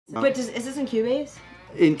But is this in Cubase?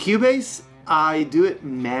 In Cubase, I do it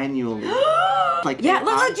manually. Like yeah,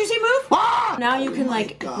 look, do you see move? Ah! Now you can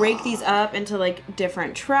like break these up into like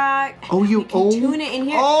different tracks. Oh, you can tune it in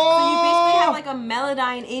here. Oh! So you basically have like a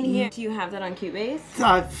Melodyne in here. Do you have that on Cubase?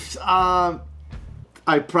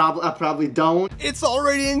 I probably don't. It's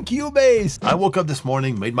already in Cubase! I woke up this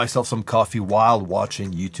morning, made myself some coffee while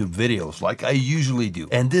watching YouTube videos, like I usually do.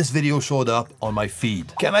 And this video showed up on my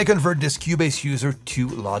feed. Can I convert this Cubase user to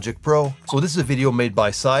Logic Pro? So this is a video made by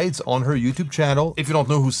SEIDS on her YouTube channel. If you don't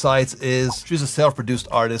know who SEIDS is, she's a self-produced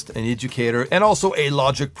artist and educator, and also a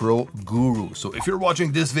Logic Pro guru. So if you're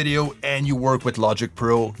watching this video and you work with Logic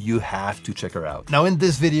Pro, you have to check her out. Now in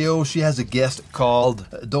this video, she has a guest called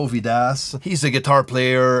Dovydas. He's a guitar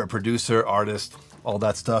player, a producer, artist, all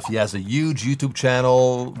that stuff. He has a huge YouTube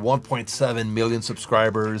channel, 1.7 million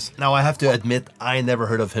subscribers. Now I have to admit, I never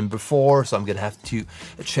heard of him before, so I'm gonna have to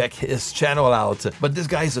check his channel out. But this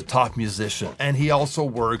guy is a top musician, and he also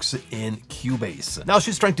works in Cubase. Now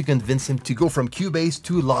she's trying to convince him to go from Cubase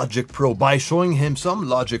to Logic Pro by showing him some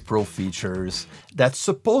Logic Pro features that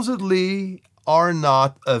supposedly are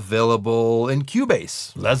not available in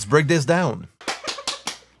Cubase. Let's break this down.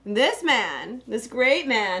 This man, this great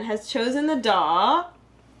man, has chosen the DAW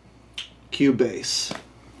Cubase.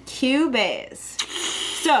 Cubase.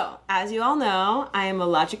 So, as you all know, I am a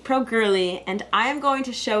Logic Pro girly, and I am going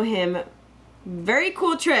to show him very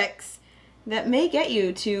cool tricks that may get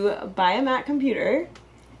you to buy a Mac computer,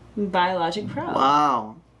 buy Logic Pro.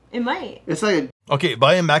 Wow. It might. It's like a Okay,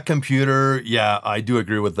 buy a Mac computer, yeah, I do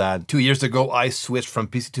agree with that. 2 years ago, I switched from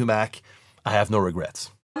PC to Mac. I have no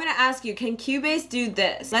regrets. I'm gonna ask you, can Cubase do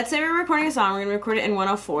this? Let's say we're recording a song, we're gonna record it in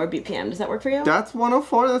 104 BPM. Does that work for you? That's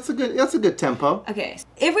 104. That's a good tempo. Okay,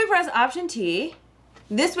 if we press Option T,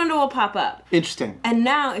 this window will pop up. Interesting. And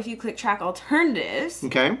now if you click Track Alternatives,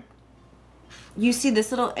 Okay. you see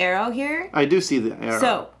this little arrow here? I do see the arrow.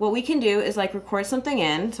 So what we can do is like record something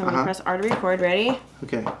in. So I'm gonna press R to record, ready?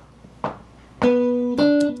 Okay.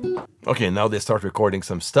 Okay, now they start recording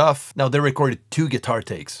some stuff. Now they recorded 2 guitar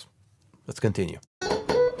takes. Let's continue.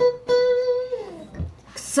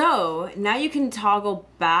 So now you can toggle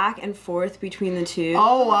back and forth between the two.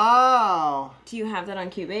 Oh wow. Do you have that on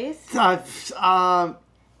Cubase?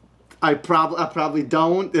 I probably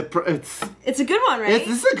don't. It's a good one, right?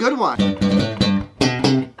 This is a good one.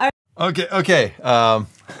 Okay.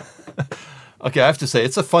 Okay, I have to say,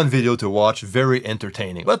 it's a fun video to watch, very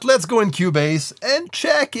entertaining. But let's go in Cubase and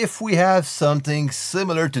check if we have something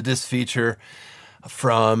similar to this feature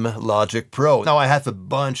from Logic Pro. Now I have a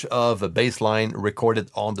bunch of baseline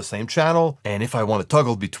recorded on the same channel, and if I want to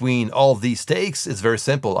toggle between all these takes, it's very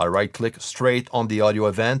simple. I right click straight on the audio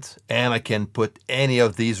event and I can put any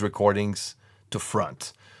of these recordings to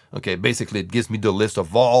front. Okay, basically it gives me the list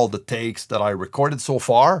of all the takes that I recorded so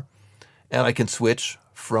far, and I can switch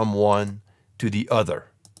from one to the other.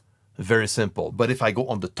 Very simple. But if I go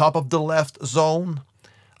on the top of the left zone,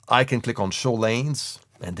 I can click on Show Lanes,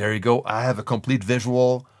 and there you go. I have a complete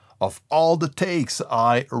visual of all the takes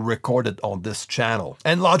I recorded on this channel.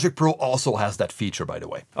 And Logic Pro also has that feature, by the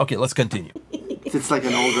way. Okay, let's continue. It's like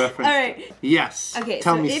an old reference. All right. Yes. Okay,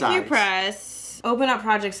 Tell so me if size. you press open up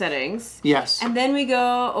project settings. Yes. And then we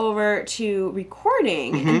go over to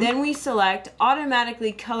recording, and then we select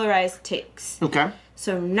automatically colorized takes. Okay.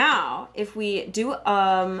 So now, if we do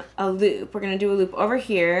a loop, we're gonna do a loop over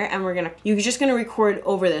here, and you're just gonna record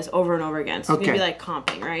over this over and over again. So it's gonna be like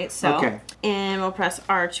comping, right? So, okay. And we'll press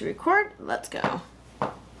R to record. Let's go.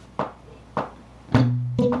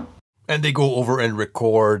 And they go over and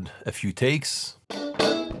record a few takes.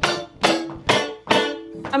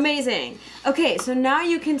 Amazing. Okay, so now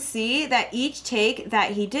you can see that each take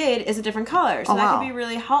that he did is a different color. So that could be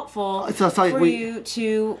really helpful for you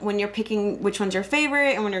to, when you're picking which one's your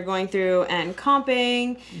favorite and when you're going through and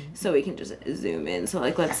comping. So we can just zoom in. So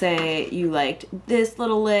like, let's say you liked this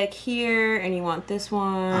little lick here and you want this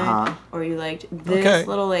one. Or you liked this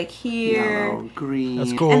little lick here. Yellow, green.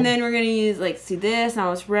 That's cool. And then we're going to use, like, see this,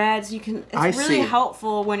 now it's red. So you can, it's really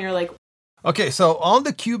helpful when you're like, okay, so on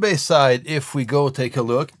the Cubase side, if we go take a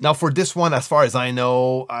look. Now for this one, as far as I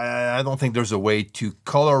know, I don't think there's a way to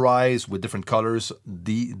colorize with different colors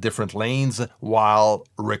the different lanes while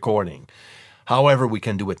recording. However, we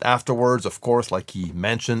can do it afterwards, of course, like he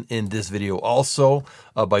mentioned in this video also,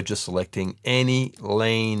 by just selecting any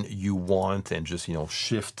lane you want and just,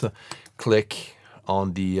 shift click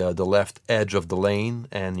on the left edge of the lane.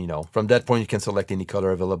 And, you know, from that point, you can select any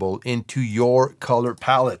color available into your color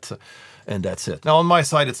palette. And that's it. Now on my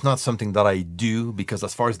side, it's not something that I do because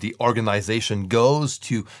as far as the organization goes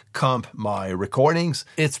to comp my recordings,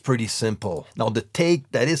 it's pretty simple. Now the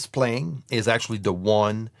take that is playing is actually the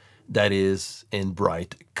one that is in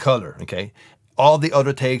bright color, okay? All the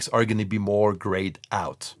other takes are gonna be more grayed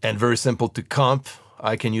out. And very simple to comp.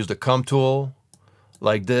 I can use the comp tool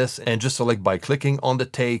like this and just select by clicking on the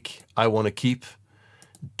take I wanna keep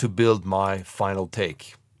to build my final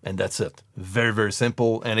take. And that's it. Very, very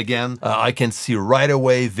simple. And again, I can see right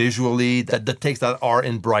away visually that the takes that are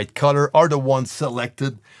in bright color are the ones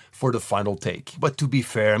selected for the final take. But to be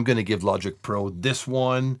fair, I'm gonna give Logic Pro this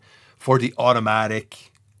one for the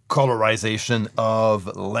automatic colorization of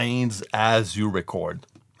lanes as you record.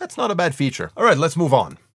 That's not a bad feature. All right, let's move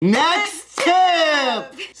on. Next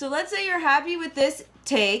tip! So let's say you're happy with this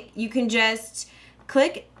take. You can just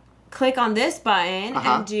click on this button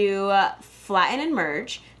and do flatten and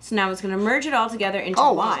merge. So now it's going to merge it all together into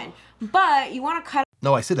one. But you want to cut.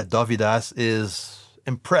 No, I see that Dovydas is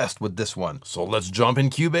impressed with this one. So let's jump in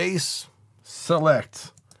Cubase,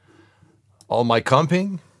 select all my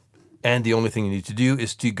comping, and the only thing you need to do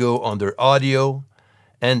is to go under audio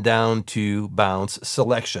and down to bounce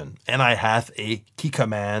selection. And I have a key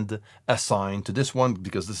command assigned to this one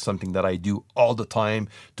because this is something that I do all the time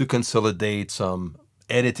to consolidate some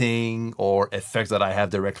editing or effects that I have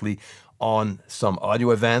directly on some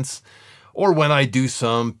audio events, or when I do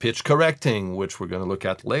some pitch correcting, which we're gonna look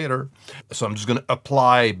at later. So I'm just gonna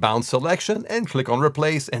apply bounce selection and click on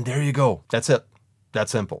replace, and there you go. That's it. That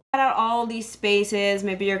simple. Cut out all these spaces.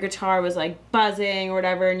 Maybe your guitar was like buzzing or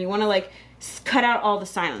whatever, and you wanna like cut out all the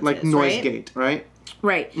silences, like noise gate, right?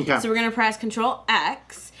 Right. Okay. So we're gonna press Control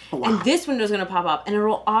X. And this window is going to pop up and it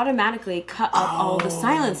will automatically cut up all the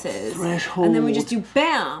silences. Threshold. And then we just do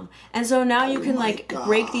bam. And so now you can like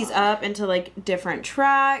break these up into like different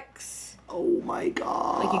tracks. Oh my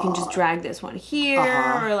God. Like you can just drag this one here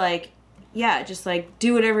or like, yeah, just like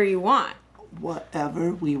do whatever you want.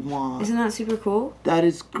 Whatever we want. Isn't that super cool? That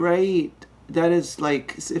is great. That is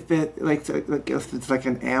like, if it like if it's like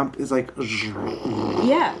an amp is like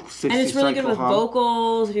yeah, and it's really good with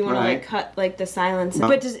vocals if you want to like cut like the silence.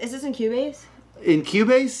 But is this in Cubase? In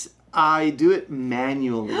Cubase, I do it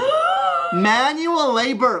manually. Manual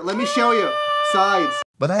labor. Let me show you. SEIDS.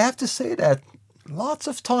 But I have to say that lots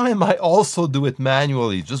of time I also do it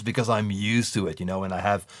manually just because I'm used to it, you know, and I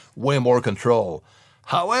have way more control.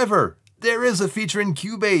 However, there is a feature in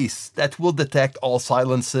Cubase that will detect all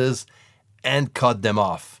silences and cut them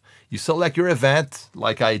off. You select your event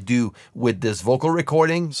like I do with this vocal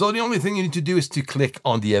recording. So the only thing you need to do is to click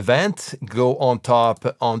on the event, go on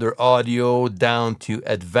top under audio down to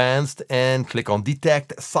advanced and click on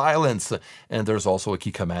detect silence. And there's also a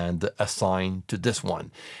key command assigned to this one.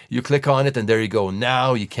 You click on it and there you go.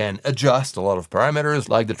 Now you can adjust a lot of parameters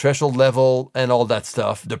like the threshold level and all that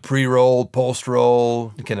stuff. The pre-roll,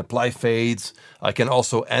 post-roll, you can apply fades. I can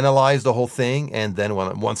also analyze the whole thing. And then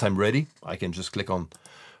once I'm ready, I can just click on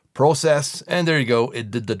process, and there you go.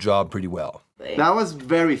 It did the job pretty well. That was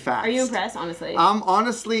very fast. Are you impressed, honestly? I'm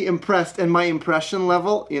honestly impressed, and my impression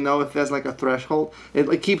level, you know, if there's like a threshold,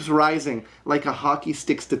 it keeps rising like a hockey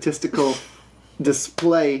stick statistical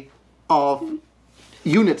display of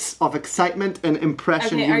units of excitement and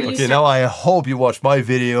impression units. Okay, now I hope you watch my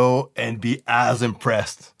video and be as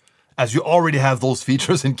impressed as you already have those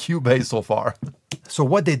features in Cubase so far. So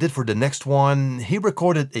what they did for the next one, he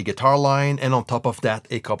recorded a guitar line and on top of that,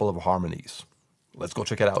 a couple of harmonies. Let's go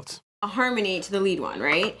check it out. A harmony to the lead one,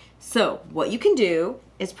 right? So what you can do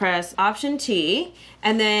is press Option T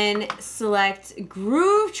and then select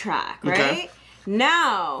Groove Track, right? Okay.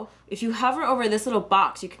 Now, if you hover over this little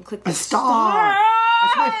box, you can click the star.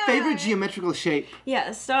 That's my favorite geometrical shape. Yeah,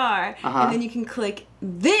 a star. And then you can click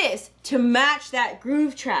this to match that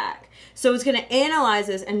groove track. So it's gonna analyze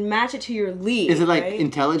this and match it to your lead. Is it like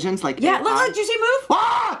intelligence? Like yeah, look, do you see move?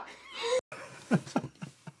 Ah!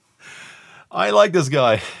 I like this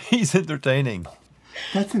guy. He's entertaining.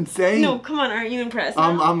 That's insane. No, come on, aren't you impressed?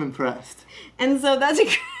 I'm impressed. And so that's a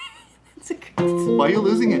Why are you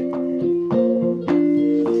losing it?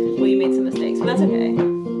 Well, you made some mistakes, but that's okay.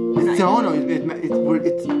 No,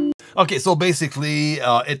 okay, so basically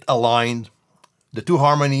it aligned the two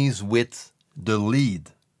harmonies with the lead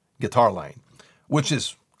guitar line, which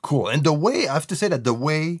is cool. And the way, I have to say that the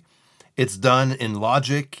way it's done in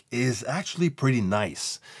Logic is actually pretty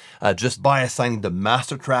nice. Just by assigning the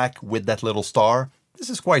master track with that little star, this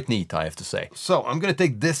is quite neat, I have to say. So I'm gonna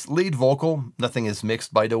take this lead vocal, nothing is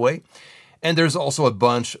mixed by the way, and there's also a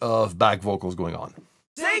bunch of back vocals going on.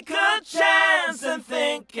 Take a chance! chance and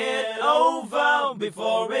think it over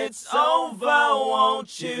before it's over,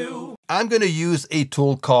 won't you? I'm gonna use a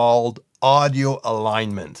tool called Audio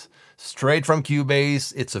Alignment. Straight from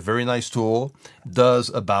Cubase, it's a very nice tool. Does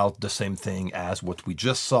about the same thing as what we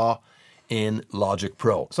just saw in Logic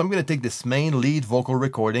Pro. So I'm gonna take this main lead vocal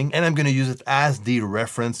recording and I'm gonna use it as the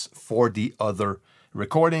reference for the other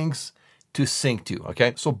recordings to sync to,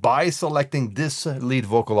 okay? So by selecting this lead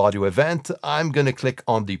vocal audio event, I'm gonna click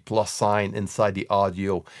on the plus sign inside the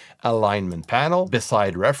audio alignment panel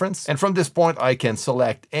beside reference. And from this point, I can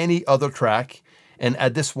select any other track and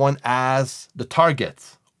add this one as the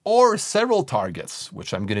target or several targets,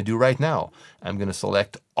 which I'm gonna do right now. I'm gonna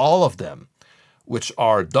select all of them, which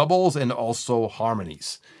are doubles and also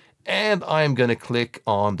harmonies. And I'm gonna click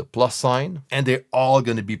on the plus sign and they're all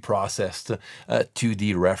gonna be processed to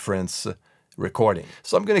the reference recording.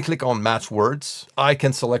 So I'm gonna click on match words. I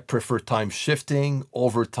can select prefer time shifting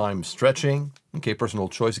over time stretching. Okay, personal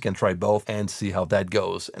choice, you can try both and see how that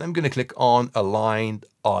goes. And I'm gonna click on aligned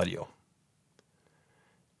audio.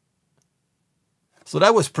 So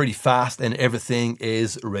that was pretty fast and everything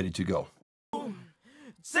is ready to go.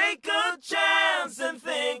 Take a chance and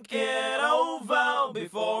think it over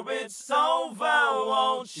before it's over,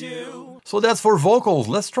 won't you? So that's for vocals.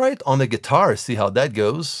 Let's try it on the guitar, see how that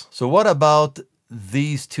goes. So what about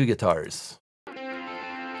these two guitars?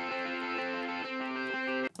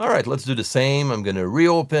 All right, let's do the same. I'm gonna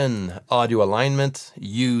reopen audio alignment,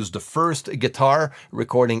 use the first guitar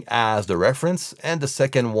recording as the reference and the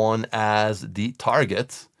second one as the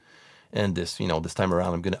target. And this, this time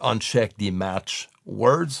around, I'm gonna uncheck the match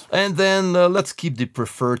words. And then let's keep the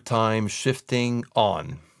preferred time shifting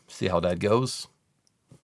on. See how that goes.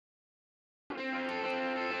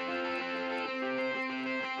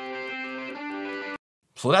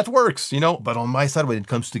 So that works, but on my side, when it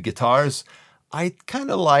comes to guitars, I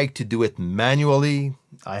kind of like to do it manually.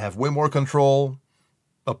 I have way more control,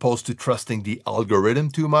 opposed to trusting the algorithm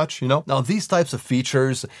too much, Now these types of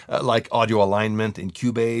features like audio alignment in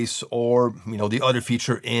Cubase or, the other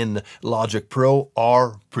feature in Logic Pro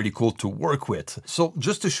are pretty cool to work with. So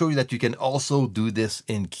just to show you that you can also do this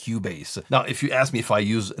in Cubase. Now, if you ask me if I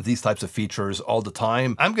use these types of features all the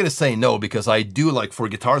time, I'm going to say no, because I do like for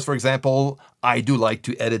guitars, for example, I do like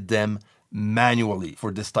to edit them manually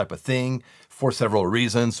for this type of thing for several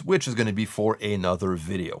reasons, which is going to be for another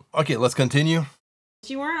video. Okay, let's continue.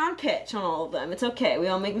 You weren't on pitch on all of them. It's okay. We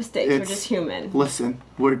all make mistakes. We're just human. Listen,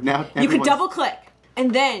 we're now. You could double click,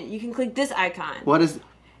 and then you can click this icon. What'd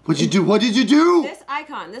you do? What did you do? This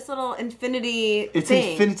icon, this little infinity it's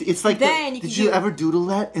thing. Infinity. It's like. Did you ever doodle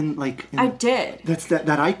that in like? I did. That's that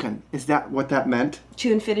icon. Is that what that meant?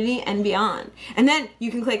 To infinity and beyond. And then you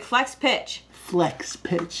can click flex pitch. Flex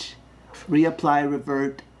pitch, reapply,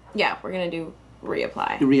 revert. Yeah, we're gonna do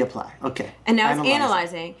reapply. Reapply, okay. And now it's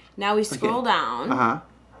analyzing. Now we scroll down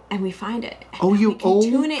and we find it. And we can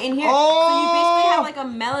tune it in here. So you basically have like a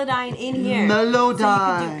melodyne in here. Melodyne.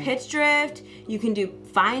 So you can do pitch drift, you can do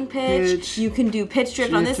fine pitch, you can do pitch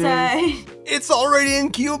drift on this side. It's already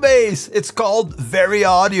in Cubase. It's called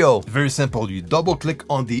VariAudio. Very simple. You double click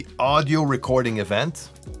on the audio recording event.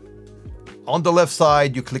 On the left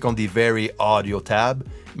side, you click on the VariAudio tab.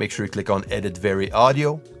 Make sure you click on Edit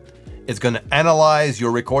VariAudio. It's going to analyze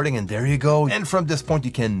your recording and there you go. And from this point,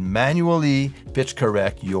 you can manually pitch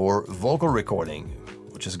correct your vocal recording,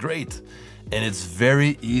 which is great. And it's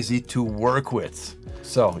very easy to work with.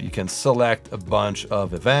 So you can select a bunch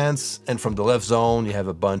of events and from the left zone, you have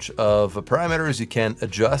a bunch of parameters you can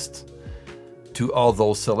adjust to all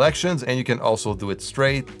those selections. And you can also do it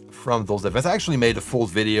straight from those events. I actually made a full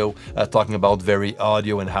video talking about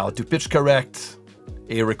VariAudio and how to pitch correct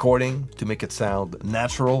a recording to make it sound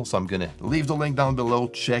natural. So I'm gonna leave the link down below.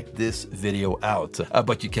 Check this video out.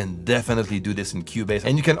 But you can definitely do this in Cubase.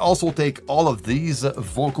 And you can also take all of these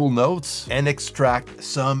vocal notes and extract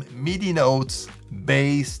some MIDI notes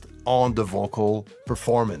based on the vocal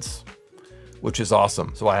performance, which is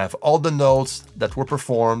awesome. So I have all the notes that were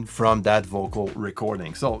performed from that vocal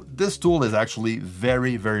recording. So this tool is actually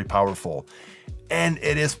very, very powerful. And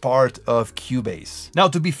it is part of Cubase. Now,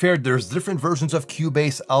 to be fair, there's different versions of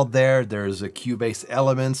Cubase out there. There's a Cubase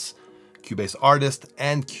Elements, Cubase Artist,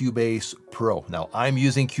 and Cubase Pro. Now, I'm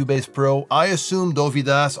using Cubase Pro. I assume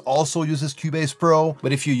Dovydas also uses Cubase Pro,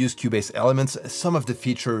 but if you use Cubase Elements, some of the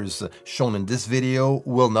features shown in this video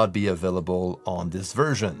will not be available on this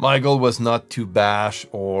version. My goal was not to bash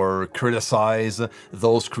or criticize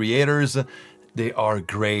those creators. They are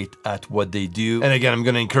great at what they do. And again, I'm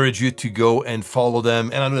going to encourage you to go and follow them.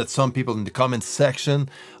 And I know that some people in the comment section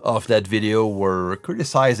of that video were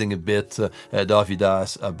criticizing a bit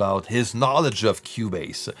Dovydas about his knowledge of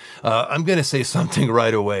Cubase. I'm going to say something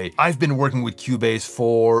right away. I've been working with Cubase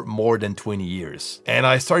for more than 20 years. And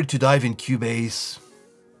I started to dive in Cubase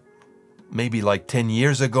maybe like 10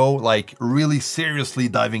 years ago, like really seriously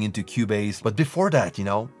diving into Cubase. But before that, you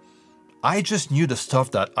know, I just knew the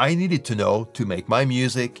stuff that I needed to know to make my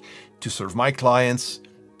music, to serve my clients,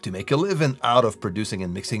 to make a living out of producing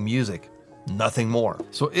and mixing music. Nothing more.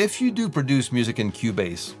 So if you do produce music in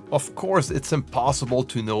Cubase, of course, it's impossible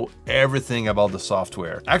to know everything about the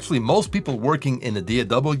software. Actually, most people working in a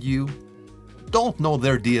DAW don't know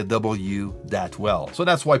their DAW that well. So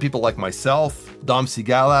that's why people like myself, Dom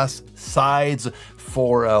Sigalas, SEIDS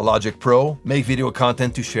for Logic Pro make video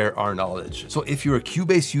content to share our knowledge. So if you're a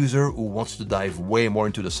Cubase user who wants to dive way more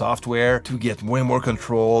into the software, to get way more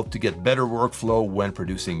control, to get better workflow when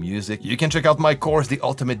producing music, you can check out my course, The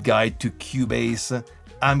Ultimate Guide to Cubase.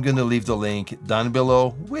 I'm gonna leave the link down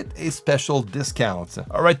below with a special discount.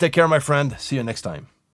 All right, take care, my friend. See you next time.